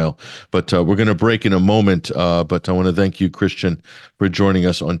for a while. But we're going to break in a moment. But I want to thank you, Kristian, for joining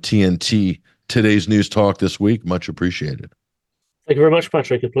us on TNT Today's News Talk this week. Much appreciated. Thank you very much,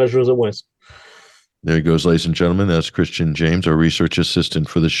 Patrick. A pleasure as always. There he goes, ladies and gentlemen. That's Kristian James, our research assistant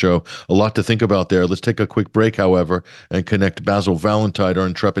for the show. A lot to think about there. Let's take a quick break, however, and connect Basil Valentine, our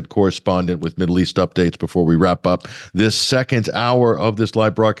intrepid correspondent, with Middle East updates before we wrap up this second hour of this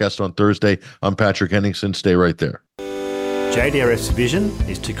live broadcast on Thursday. I'm Patrick Henningsen. Stay right there. JDRF's vision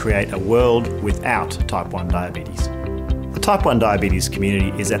is to create a world without type 1 diabetes. type 1 diabetes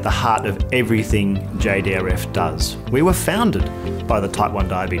community is at the heart of everything JDRF does. We were founded by the type 1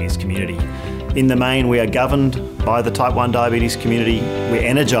 diabetes community. In the main, we are governed by the type 1 diabetes community, we're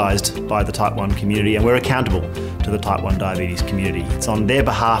energised by the type 1 community, and we're accountable to the type 1 diabetes community. It's on their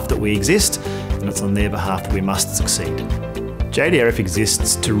behalf that we exist, and it's on their behalf that we must succeed. JDRF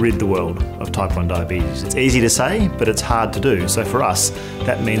exists to rid the world of type 1 diabetes. It's easy to say, but it's hard to do. So for us,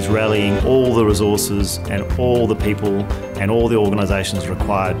 that means rallying all the resources and all the people and all the organisations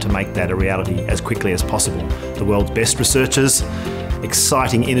required to make that a reality as quickly as possible. The world's best researchers,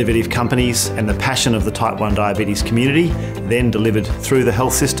 exciting innovative companies, and the passion of the type 1 diabetes community, then delivered through the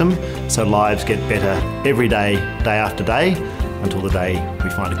health system so lives get better every day, day after day, until the day we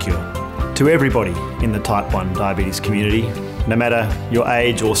find a cure. To everybody in the type 1 diabetes community, no matter your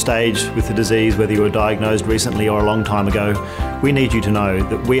age or stage with the disease, whether you were diagnosed recently or a long time ago, we need you to know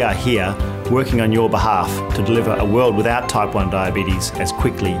that we are here working on your behalf to deliver a world without type 1 diabetes as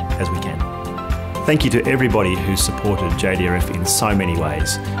quickly as we can. Thank you to everybody who's supported JDRF in so many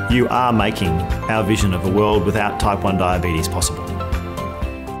ways. You are making our vision of a world without type 1 diabetes possible.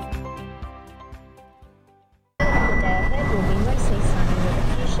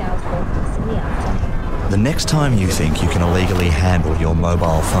 The next time you think you can illegally handle your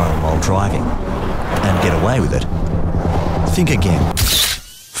mobile phone while driving and get away with it, think again.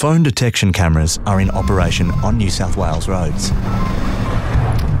 Phone detection cameras are in operation on New South Wales roads.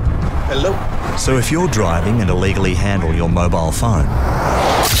 Hello. So if you're driving and illegally handle your mobile phone,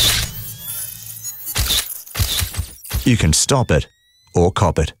 you can stop it or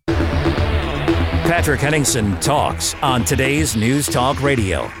cop it. Patrick Henningsen talks on today's News Talk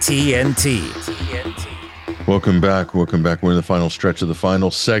Radio, TNT. Welcome back. Welcome back. We're in the final stretch of the final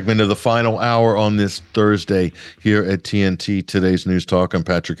segment of the final hour on this Thursday here at TNT, today's News Talk. I'm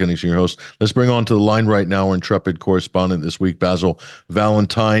Patrick Henningsen, your host. Let's bring on to the line right now our intrepid correspondent this week, Basil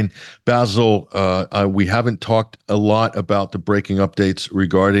Valentine. Basil, we haven't talked a lot about the breaking updates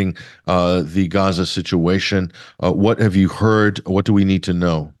regarding the Gaza situation. What have you heard? What do we need to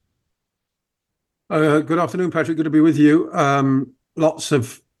know? Good afternoon, Patrick. Good to be with you. Lots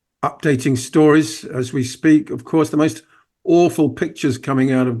of updating stories as we speak. Of course, the most awful pictures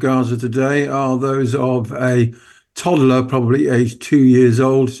coming out of Gaza today are those of a toddler, probably aged 2 years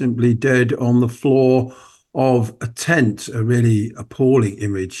old, simply dead on the floor of a tent. A really appalling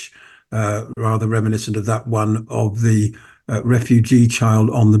image, rather reminiscent of that one of the refugee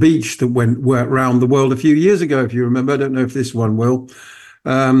child on the beach that went round the world a few years ago, if you remember. I don't know if this one will.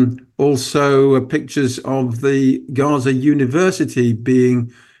 Also, pictures of the Gaza University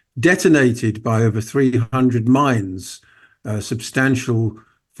being detonated by over 300 mines, a substantial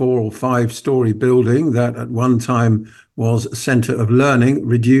 4 or 5 story building that at one time was a center of learning,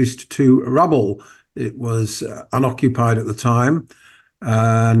 reduced to rubble. It was unoccupied at the time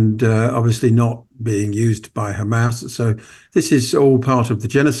and obviously not being used by Hamas. So this is all part of the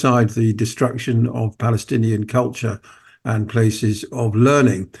genocide, the destruction of Palestinian culture and places of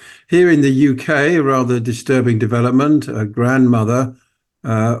learning. Here in the UK, a rather disturbing development. A grandmother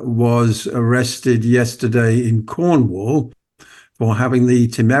was arrested yesterday in Cornwall for having the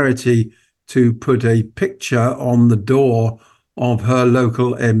temerity to put a picture on the door of her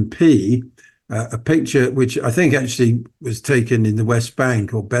local MP, a picture which I think actually was taken in the West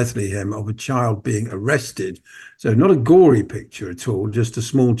Bank or Bethlehem of a child being arrested. So not a gory picture at all, just a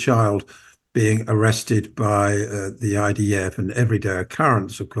small child being arrested by the IDF, an everyday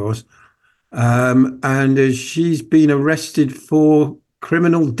occurrence, of course. And she's been arrested for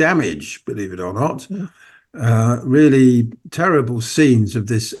criminal damage, believe it or not. Really terrible scenes of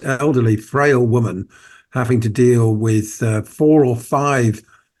this elderly, frail woman having to deal with 4 or 5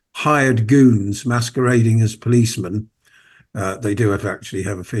 hired goons masquerading as policemen. They do actually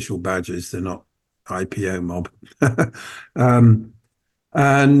have official badges. They're not IPO mob.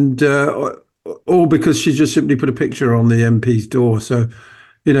 And all because she just simply put a picture on the MP's door. So,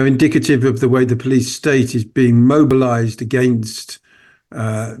 you know, indicative of the way the police state is being mobilized against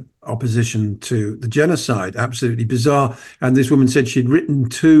opposition to the genocide. Absolutely bizarre. And this woman said she'd written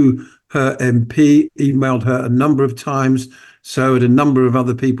to her MP, emailed her a number of times, so had a number of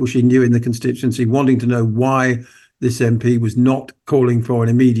other people she knew in the constituency wanting to know why this MP was not calling for an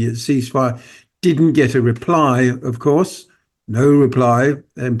immediate ceasefire. Didn't get a reply, of course. No reply.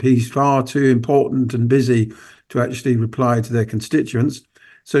 MP's far too important and busy to actually reply to their constituents.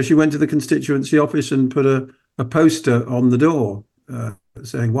 So she went to the constituency office and put a poster on the door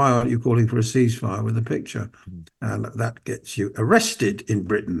saying, why aren't you calling for a ceasefire, with a picture? And that gets you arrested in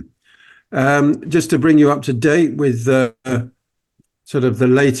Britain. Just to bring you up to date with sort of the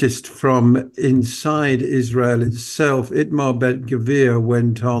latest from inside Israel itself. Itamar Ben-Gvir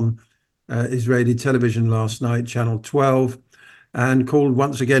went on Israeli television last night, Channel 12, and called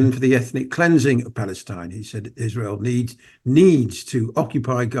once again for the ethnic cleansing of Palestine. He said Israel needs to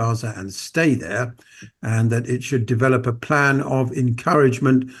occupy Gaza and stay there, and that it should develop a plan of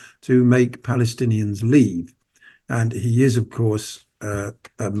encouragement to make Palestinians leave. And he is, of course, a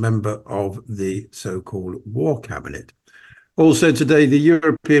member of the so-called war cabinet. Also today, the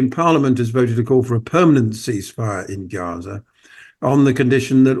European Parliament has voted to call for a permanent ceasefire in Gaza on the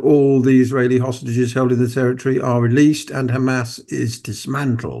condition that all the Israeli hostages held in the territory are released and Hamas is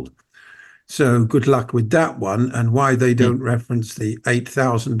dismantled. So good luck with that one. And why they don't reference the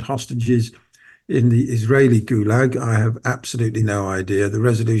 8,000 hostages in the Israeli gulag, I have absolutely no idea. The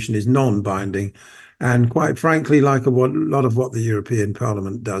resolution is non-binding. And quite frankly, like a lot of what the European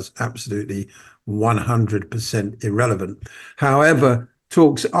Parliament does, absolutely 100% irrelevant. However,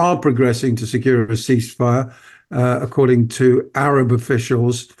 talks are progressing to secure a ceasefire, according to Arab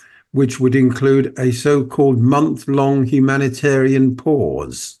officials, which would include a so-called month-long humanitarian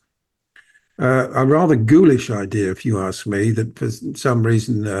pause. A rather ghoulish idea, if you ask me, that for some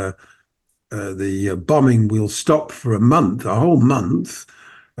reason the bombing will stop for a whole month.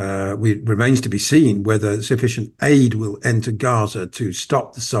 It remains to be seen whether sufficient aid will enter Gaza to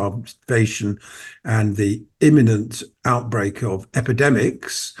stop the starvation and the imminent outbreak of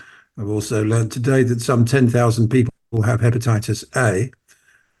epidemics. I've also learned today that some 10,000 people have hepatitis A.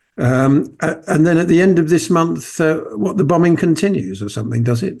 And then at the end of this month, the bombing continues or something,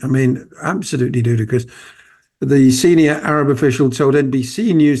 does it? I mean, absolutely ludicrous. The senior Arab official told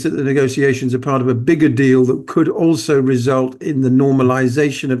NBC News that the negotiations are part of a bigger deal that could also result in the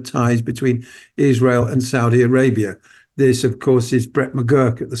normalization of ties between Israel and Saudi Arabia. This, of course, is Brett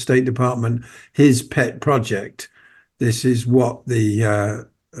McGurk at the State Department, his pet project. This is what the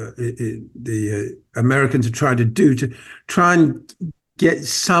Americans are trying to do to try and get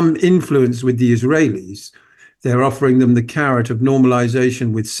some influence with the Israelis. They're offering them the carrot of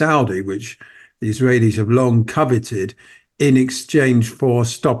normalization with Saudi, which the Israelis have long coveted, in exchange for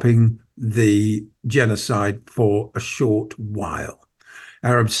stopping the genocide for a short while.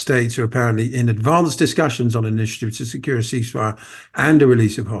 Arab states are apparently in advanced discussions on initiatives to secure a ceasefire and a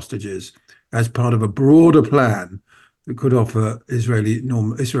release of hostages as part of a broader plan that could offer Israel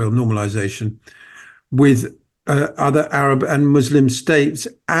normalization with other Arab and Muslim states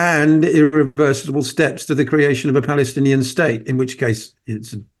and irreversible steps to the creation of a Palestinian state, in which case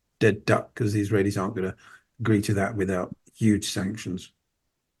it's a dead duck because the Israelis aren't going to agree to that without huge sanctions.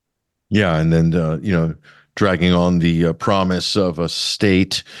 Yeah, and then, dragging on the promise of a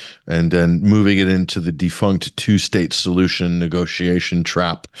state and then moving it into the defunct two-state solution negotiation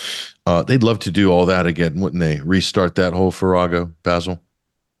trap. They'd love to do all that again, wouldn't they? Restart that whole farrago, Basil?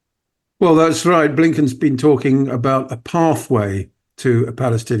 Well, that's right. Blinken's been talking about a pathway to a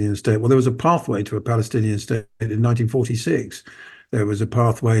Palestinian state. Well, there was a pathway to a Palestinian state in 1946. There was a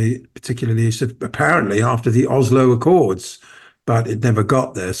pathway, particularly apparently after the Oslo Accords, but it never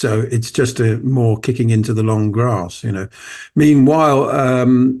got there. So it's just a more kicking into the long grass, Meanwhile,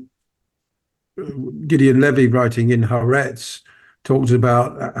 Gideon Levy, writing in Haaretz, talks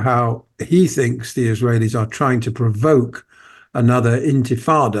about how he thinks the Israelis are trying to provoke another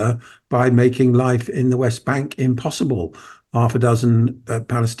intifada by making life in the West Bank impossible. Half a dozen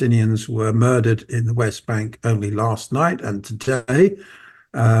Palestinians were murdered in the West Bank only last night and today.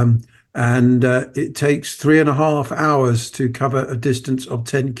 And it takes 3.5 hours to cover a distance of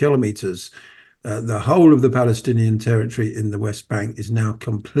 10 kilometers. The whole of the Palestinian territory in the West Bank is now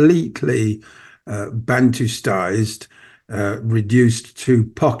completely Bantustized, reduced to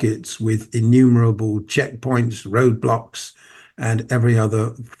pockets with innumerable checkpoints, roadblocks, and every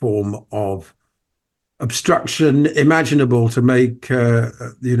other form of obstruction imaginable to make,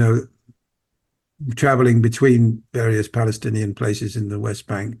 traveling between various Palestinian places in the West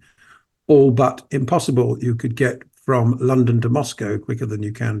Bank all but impossible. You could get from London to Moscow quicker than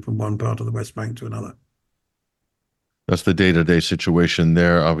you can from one part of the West Bank to another. That's the day-to-day situation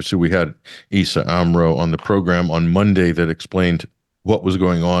there. Obviously, we had Issa Amro on the program on Monday that explained what was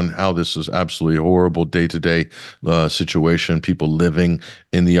going on, how this is absolutely a horrible day-to-day situation, people living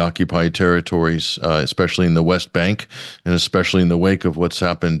in the occupied territories, especially in the West Bank, and especially in the wake of what's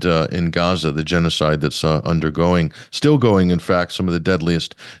happened in Gaza, the genocide that's still going, in fact, some of the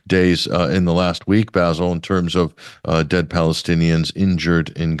deadliest days in the last week, Basil, in terms of dead Palestinians injured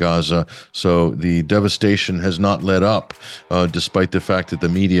in Gaza. So the devastation has not let up, despite the fact that the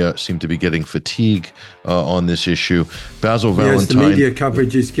media seem to be getting fatigue on this issue. Basil, Valentine. media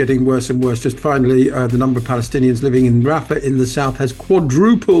coverage is getting worse and worse. Just finally, the number of Palestinians living in Rafah in the south has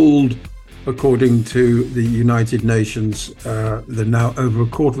quadrupled, according to the United Nations. There are now over a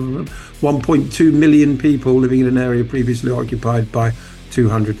quarter of them, 1.2 million people living in an area previously occupied by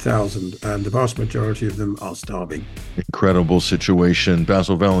 200,000, and the vast majority of them are starving. Incredible situation.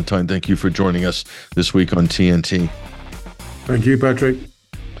 Basil, Valentine, thank you for joining us this week on TNT. Thank you, Patrick.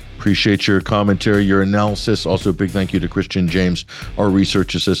 Appreciate your commentary, your analysis. Also, big thank you to Kristian James, our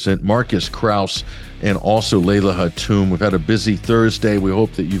research assistant, Marcus Kraus, and also Layla Hatoum. We've had a busy Thursday. We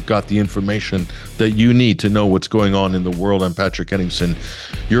hope that you've got the information that you need to know what's going on in the world. I'm Patrick Henningsen,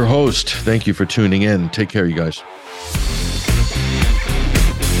 your host. Thank you for tuning in. Take care, you guys.